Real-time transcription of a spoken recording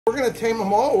We're gonna tame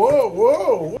them all. Whoa,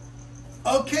 whoa.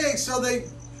 Okay, so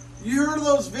you heard of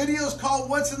those videos called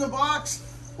What's in the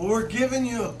Box? Well, we're giving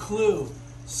you a clue.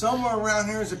 Somewhere around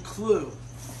here is a clue.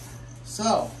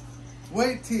 So,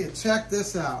 wait till you check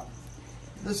this out.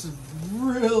 This is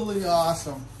really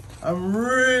awesome. I'm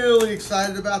really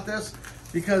excited about this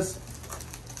because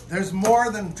there's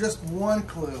more than just one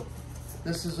clue.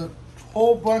 This is a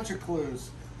whole bunch of clues.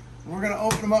 We're gonna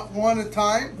open them up one at a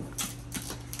time.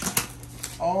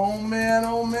 Oh man,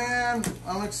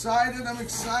 I'm excited, I'm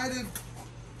excited.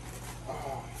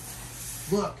 Oh,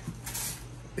 look,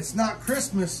 it's not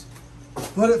Christmas,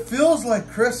 but it feels like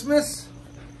Christmas.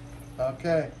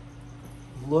 Okay,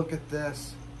 look at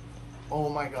this. Oh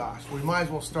my gosh, we might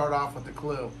as well start off with the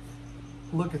clue.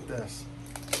 Look at this.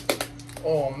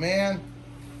 Oh man,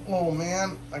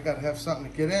 I gotta have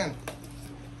something to get in.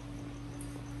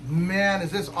 Man,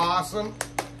 is this awesome?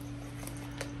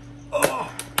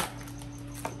 Oh,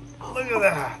 look at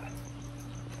that.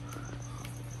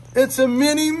 It's a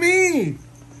mini me.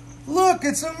 Look,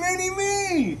 it's a mini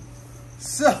me.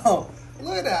 So,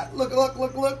 look at that. Look.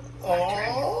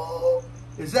 Oh,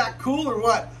 is that cool or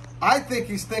what? I think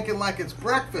he's thinking like it's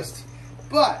breakfast.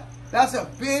 But that's a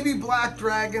baby black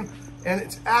dragon, and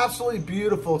it's absolutely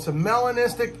beautiful. It's a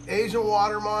melanistic Asian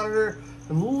water monitor.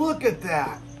 And look at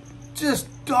that. Just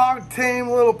dog tame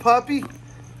little puppy.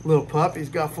 Little puppy's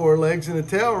got 4 legs and a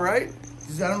tail, right?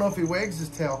 I don't know if he wags his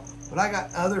tail, but I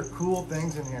got other cool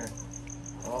things in here.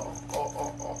 Oh.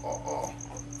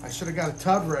 I should have got a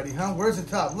tub ready, huh? Where's the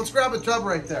tub? Let's grab a tub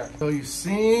right there. So you've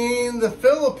seen the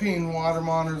Philippine water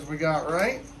monitors we got,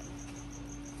 right?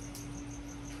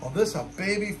 Well, this is a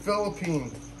baby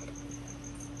Philippine.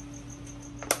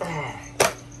 Oh,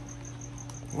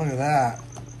 look at that.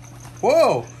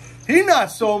 Whoa, he's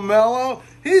not so mellow.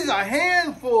 He's a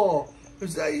handful.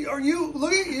 Is that, are you,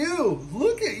 look at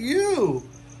you.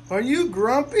 Are you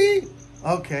grumpy?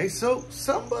 Okay, so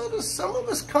some of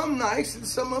us come nice and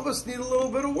some of us need a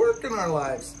little bit of work in our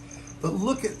lives. But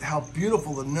look at how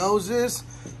beautiful the nose is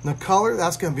and the color.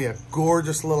 That's gonna be a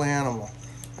gorgeous little animal.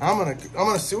 I'm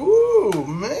gonna see, ooh,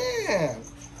 man,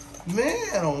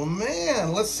 oh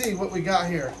man. Let's see what we got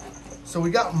here. So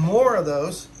we got more of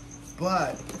those,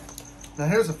 but now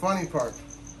here's the funny part.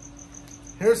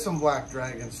 Here's some black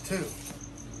dragons too.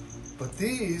 But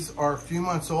these are a few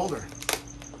months older.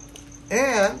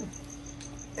 And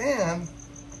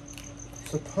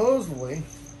supposedly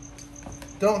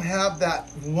don't have that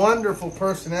wonderful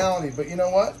personality. But you know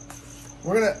what?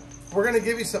 We're gonna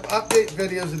give you some update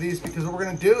videos of these, because what we're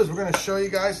gonna do is we're gonna show you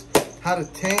guys how to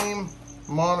tame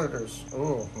monitors.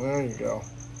 Oh, there you go.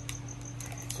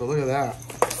 So look at that.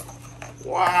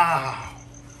 Wow.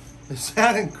 Is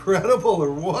that incredible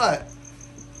or what?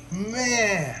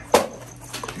 Man,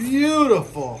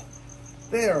 beautiful.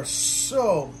 They are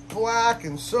so black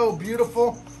and so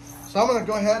beautiful. So I'm gonna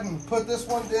go ahead and put this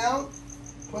one down,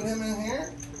 put him in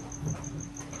here.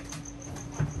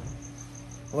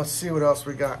 Let's see what else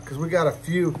we got, because we got a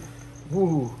few.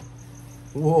 Ooh.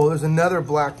 Whoa, there's another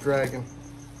black dragon.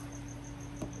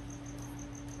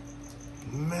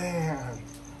 Man,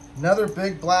 another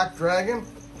big black dragon.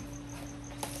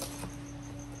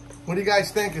 What do you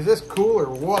guys think? Is this cool or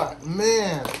what?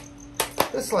 Man,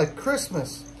 this is like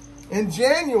Christmas in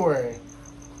January.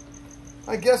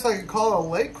 I guess I could call it a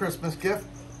late Christmas gift.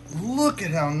 Look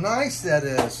at how nice that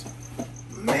is.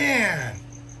 Man,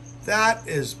 that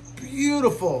is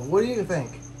beautiful. What do you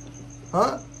think?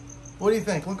 Huh? What do you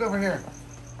think? Look over here.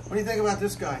 What do you think about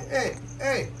this guy? Hey.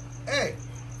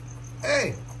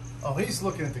 Oh, he's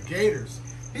looking at the gators.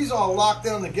 He's all locked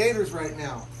down the gators right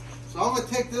now. So I'm gonna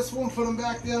take this one, put him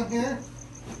back down here,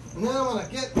 and then I'm gonna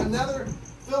get another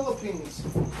Philippines.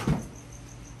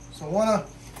 So one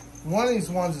of these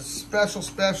ones is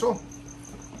special.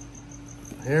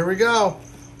 Here we go.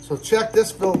 So check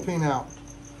this Philippine out.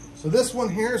 So this one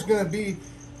here is gonna be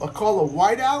called a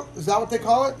whiteout. Is that what they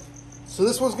call it? So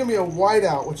this one's gonna be a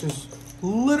whiteout, which is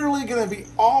literally gonna be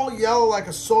all yellow like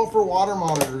a sulfur water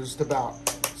monitor just about.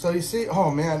 So you see,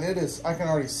 oh man, it is, I can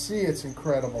already see it's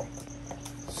incredible.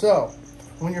 So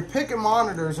when you're picking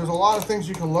monitors, there's a lot of things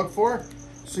you can look for.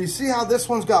 So you see how this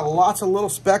one's got lots of little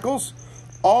speckles?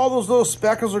 All those little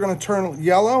speckles are gonna turn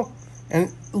yellow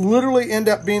and literally end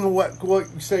up being what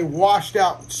you say washed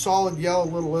out, solid yellow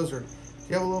little lizard. Do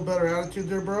you have a little better attitude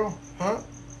there, bro? Huh?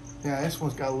 Yeah, this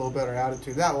one's got a little better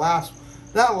attitude. That last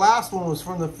one was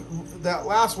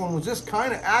just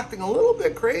kind of acting a little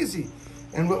bit crazy.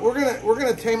 And but we're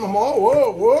gonna tame them all.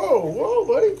 Whoa,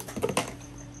 buddy.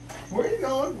 Where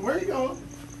are you going?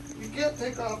 You can't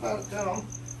take off out of town.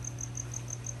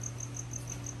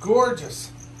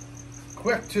 Gorgeous.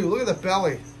 Quick too. Look at the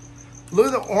belly. Look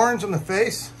at the orange on the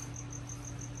face.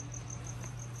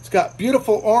 It's got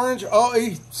beautiful orange. Oh,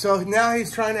 so now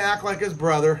he's trying to act like his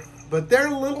brother. But they're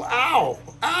a little, ow,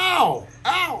 ow,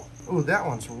 ow. Ooh, that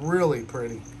one's really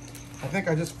pretty. I think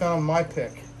I just found my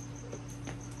pick.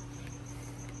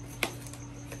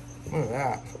 Look at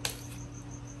that.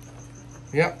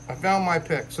 Yep, I found my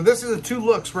pick. So this is the 2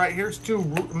 looks right here. It's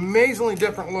 2 amazingly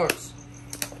different looks.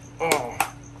 Oh.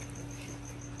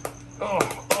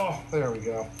 Oh, oh, there we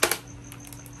go.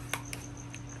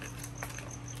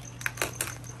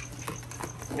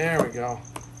 There we go.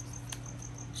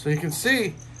 So you can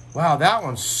see, wow, that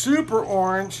one's super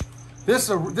orange. This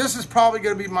is probably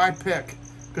going to be my pick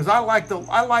because I like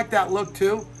that look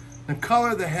too. The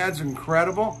color of the head's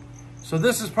incredible. So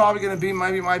this is probably going to be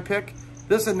maybe my pick.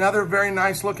 This is another very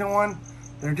nice looking one.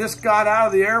 They just got out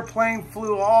of the airplane,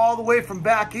 flew all the way from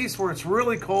back east where it's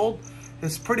really cold.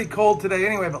 It's pretty cold today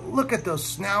anyway, but look at those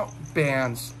snout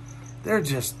bands. They're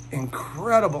just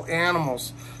incredible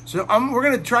animals. So we're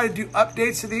gonna try to do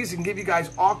updates to these and give you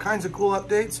guys all kinds of cool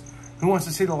updates. Who wants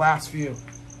to see the last few?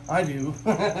 I do.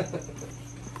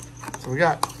 So we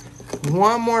got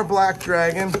one more black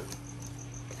dragon.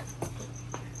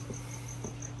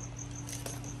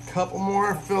 Couple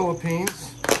more Philippines.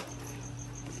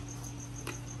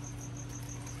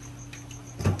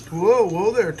 Whoa,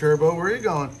 whoa there, Turbo. Where are you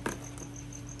going?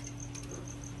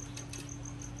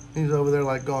 He's over there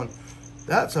like going,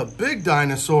 that's a big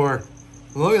dinosaur.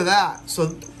 Look at that. So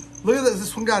look at this.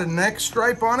 This one got a neck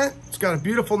stripe on it. It's got a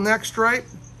beautiful neck stripe.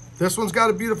 This one's got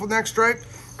a beautiful neck stripe.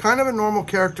 Kind of a normal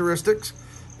characteristics.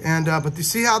 And but you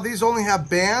see how these only have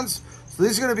bands? So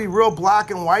these are going to be real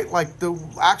black and white,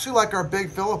 actually like our big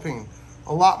Philippine.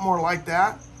 A lot more like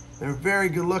that. They're very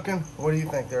good looking. What do you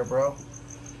think there, bro?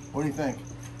 What do you think?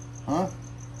 Huh?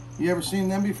 You ever seen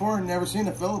them before? Never seen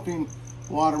a Philippine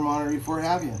water monitor before,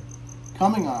 have you?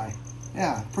 Cumingi.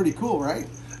 Yeah, pretty cool, right?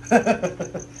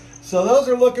 So those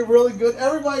are looking really good.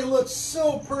 Everybody looks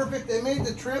so perfect. They made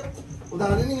the trip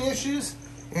without any issues.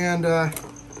 And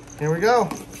here we go.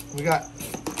 We got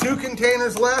 2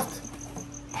 containers left.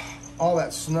 All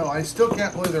that snow. I still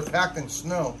can't believe they're packed in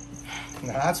snow.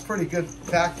 Now, that's pretty good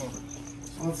packing.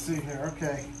 So let's see here.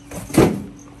 Okay.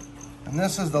 And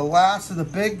this is the last of the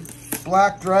big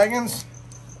black dragons.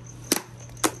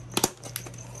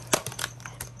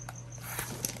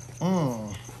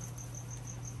 Oh,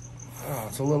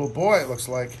 it's a little boy, it looks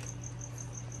like.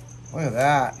 Look at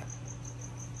that.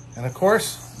 And of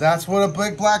course, that's what a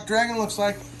big black dragon looks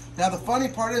like. Now the funny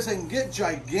part is they can get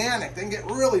gigantic. They can get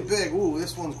really big. Ooh,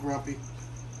 this one's grumpy.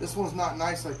 This one's not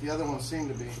nice like the other ones seem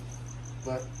to be.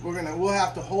 But we'll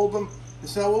have to hold them. And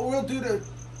so what we'll do to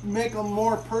make them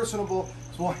more personable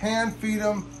is we'll hand feed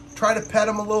them, try to pet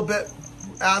them a little bit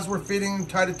as we're feeding them,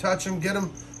 try to touch them, get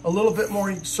them a little bit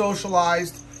more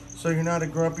socialized so you're not a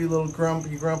grumpy little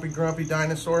grumpy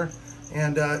dinosaur.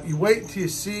 And you wait until you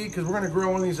see, because we're going to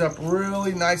grow one of these up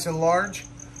really nice and large.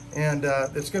 And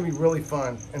it's going to be really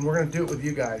fun. And we're going to do it with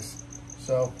you guys.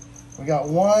 So we got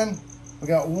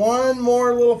one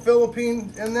more little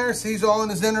Philippine in there. See, he's all in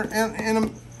his in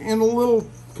a little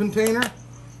container.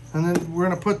 And then we're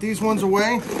going to put these ones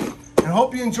away. And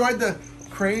hope you enjoyed the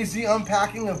crazy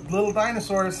unpacking of little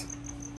dinosaurs.